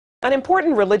An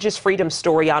important religious freedom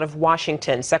story out of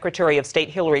Washington. Secretary of State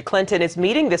Hillary Clinton is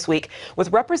meeting this week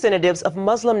with representatives of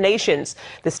Muslim nations.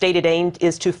 The stated aim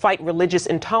is to fight religious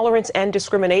intolerance and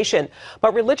discrimination.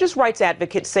 But religious rights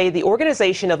advocates say the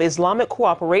Organization of Islamic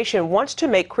Cooperation wants to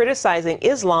make criticizing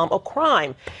Islam a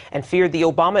crime and fear the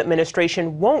Obama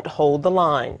administration won't hold the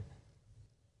line.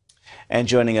 And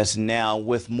joining us now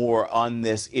with more on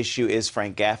this issue is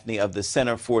Frank Gaffney of the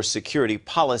Center for Security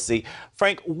Policy.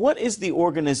 Frank, what is the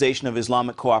Organization of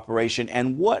Islamic Cooperation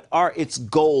and what are its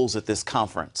goals at this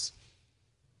conference?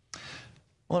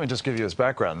 Let me just give you his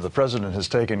background. The president has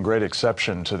taken great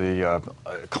exception to the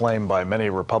claim by many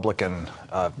Republican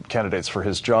candidates for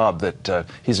his job that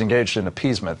he's engaged in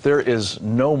appeasement. There is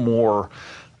no more,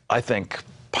 I think,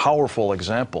 powerful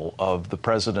example of the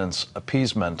president's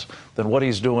appeasement than what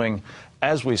he's doing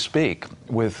as we speak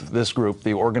with this group,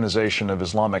 the Organization of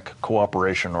Islamic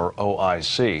Cooperation, or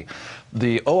OIC.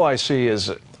 The OIC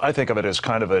is, I think of it as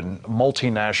kind of a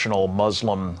multinational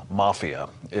Muslim mafia.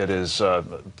 It is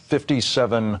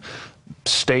 57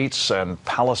 states and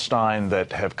Palestine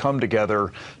that have come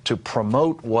together to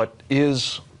promote what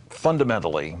is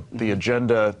fundamentally the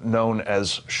agenda known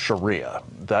as Sharia.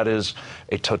 That is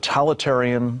a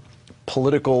totalitarian,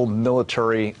 political,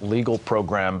 military, legal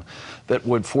program that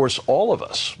would force all of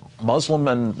us, Muslim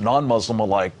and non-Muslim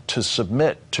alike, to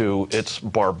submit to its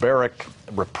barbaric,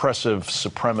 repressive,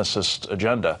 supremacist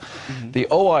agenda. The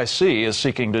OIC is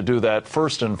seeking to do that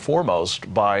first and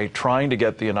foremost by trying to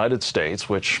get the United States,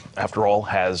 which, after all,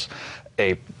 has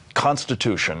a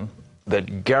constitution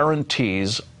that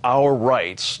guarantees our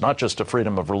rights, not just to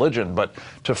freedom of religion, but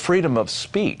to freedom of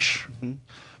speech,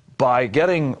 by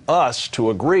getting us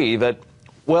to agree that,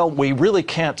 well, we really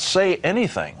can't say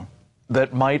anything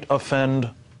that might offend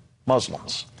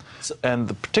Muslims. And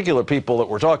the particular people that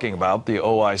we're talking about, the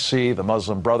OIC, the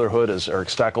Muslim Brotherhood, as Eric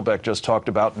Stakelbeck just talked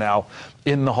about, now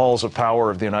in the halls of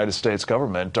power of the United States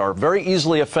government, are very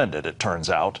easily offended, it turns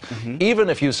out, even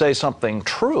if you say something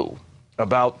true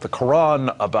about the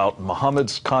Quran, about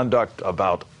Muhammad's conduct,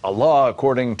 about Allah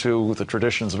according to the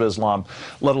traditions of Islam,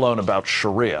 let alone about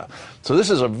Sharia. So this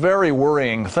is a very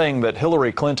worrying thing that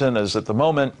Hillary Clinton is at the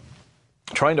moment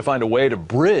trying to find a way to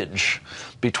bridge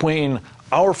between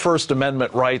our First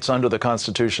Amendment rights under the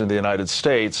Constitution of the United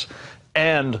States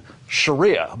and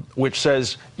Sharia, which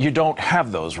says you don't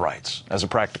have those rights as a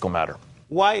practical matter.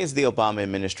 Why is the Obama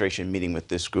administration meeting with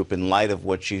this group in light of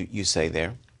what you say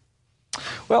there?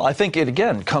 Well, I think it,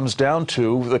 again, comes down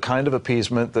to the kind of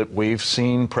appeasement that we've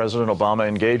seen President Obama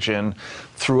engage in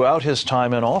throughout his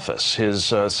time in office. His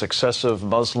successive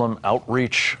Muslim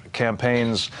outreach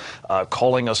campaigns,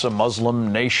 calling us a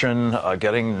Muslim nation,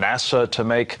 getting NASA to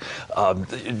make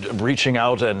reaching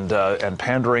out and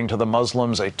pandering to the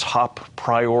Muslims a top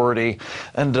priority,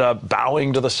 and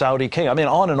bowing to the Saudi king. I mean,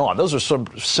 on and on. Those are some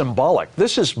symbolic.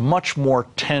 This is much more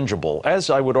tangible, as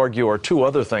I would argue are two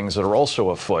other things that are also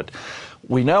afoot.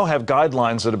 We now have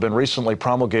guidelines that have been recently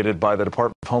promulgated by the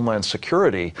Department of Homeland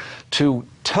Security to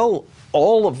tell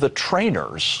all of the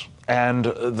trainers and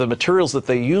the materials that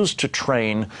they use to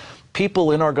train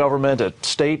people in our government at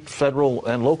state, federal,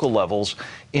 and local levels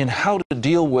in how to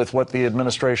deal with what the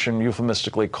administration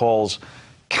euphemistically calls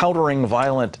countering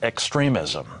violent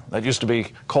extremism. That used to be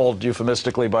called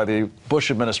euphemistically by the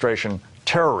Bush administration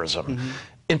terrorism.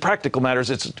 In practical matters,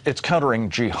 it's countering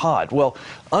jihad. Well,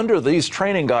 under these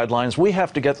training guidelines, we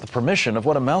have to get the permission of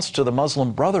what amounts to the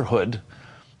Muslim Brotherhood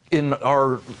in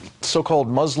our so-called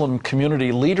Muslim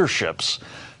community leaderships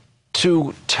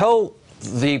to tell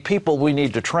the people we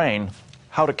need to train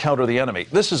how to counter the enemy.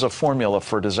 This is a formula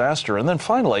for disaster. And then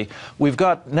finally, we've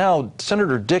got now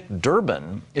Senator Dick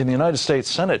Durbin in the United States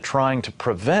Senate trying to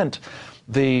prevent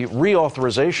the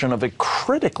reauthorization of a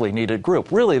critically needed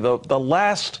group. Really, the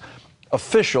last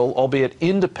official, albeit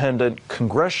independent,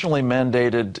 congressionally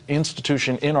mandated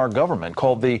institution in our government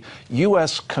called the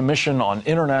U.S. Commission on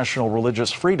International Religious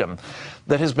Freedom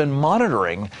that has been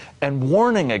monitoring and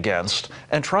warning against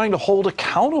and trying to hold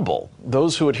accountable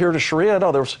those who adhere to Sharia and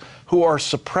others who are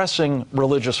suppressing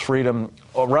religious freedom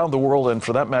around the world, and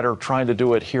for that matter, trying to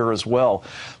do it here as well.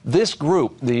 This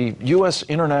group, the U.S.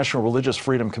 International Religious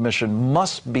Freedom Commission,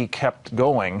 must be kept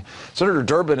going. Senator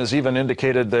Durbin has even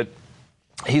indicated that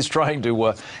he's trying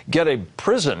to get a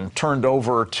prison turned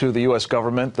over to the U.S.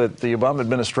 government that the Obama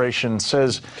administration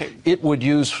says it would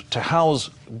use to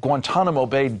house Guantanamo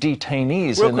Bay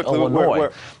detainees in Illinois.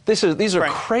 These are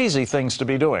crazy things to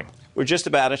be doing. We're just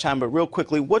about out of time, but real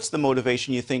quickly, what's the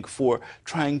motivation, you think, for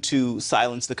trying to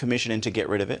silence the commission and to get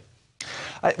rid of it?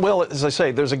 Well, as I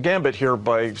say, there's a gambit here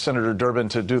by Senator Durbin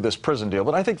to do this prison deal,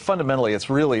 but I think fundamentally it's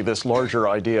really this larger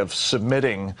idea of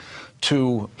submitting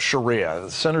to Sharia.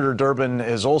 Senator Durbin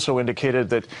has also indicated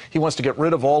that he wants to get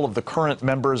rid of all of the current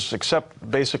members except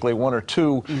basically one or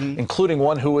two, including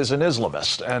one who is an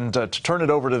Islamist. And to turn it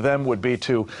over to them would be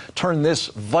to turn this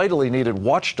vitally needed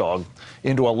watchdog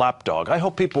into a lapdog. I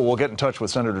hope people will get in touch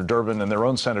with Senator Durbin and their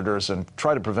own senators and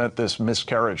try to prevent this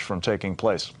miscarriage from taking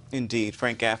place. Indeed.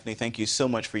 Frank Gaffney, thank you so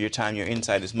much for your time. Your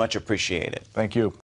insight is much appreciated. Thank you.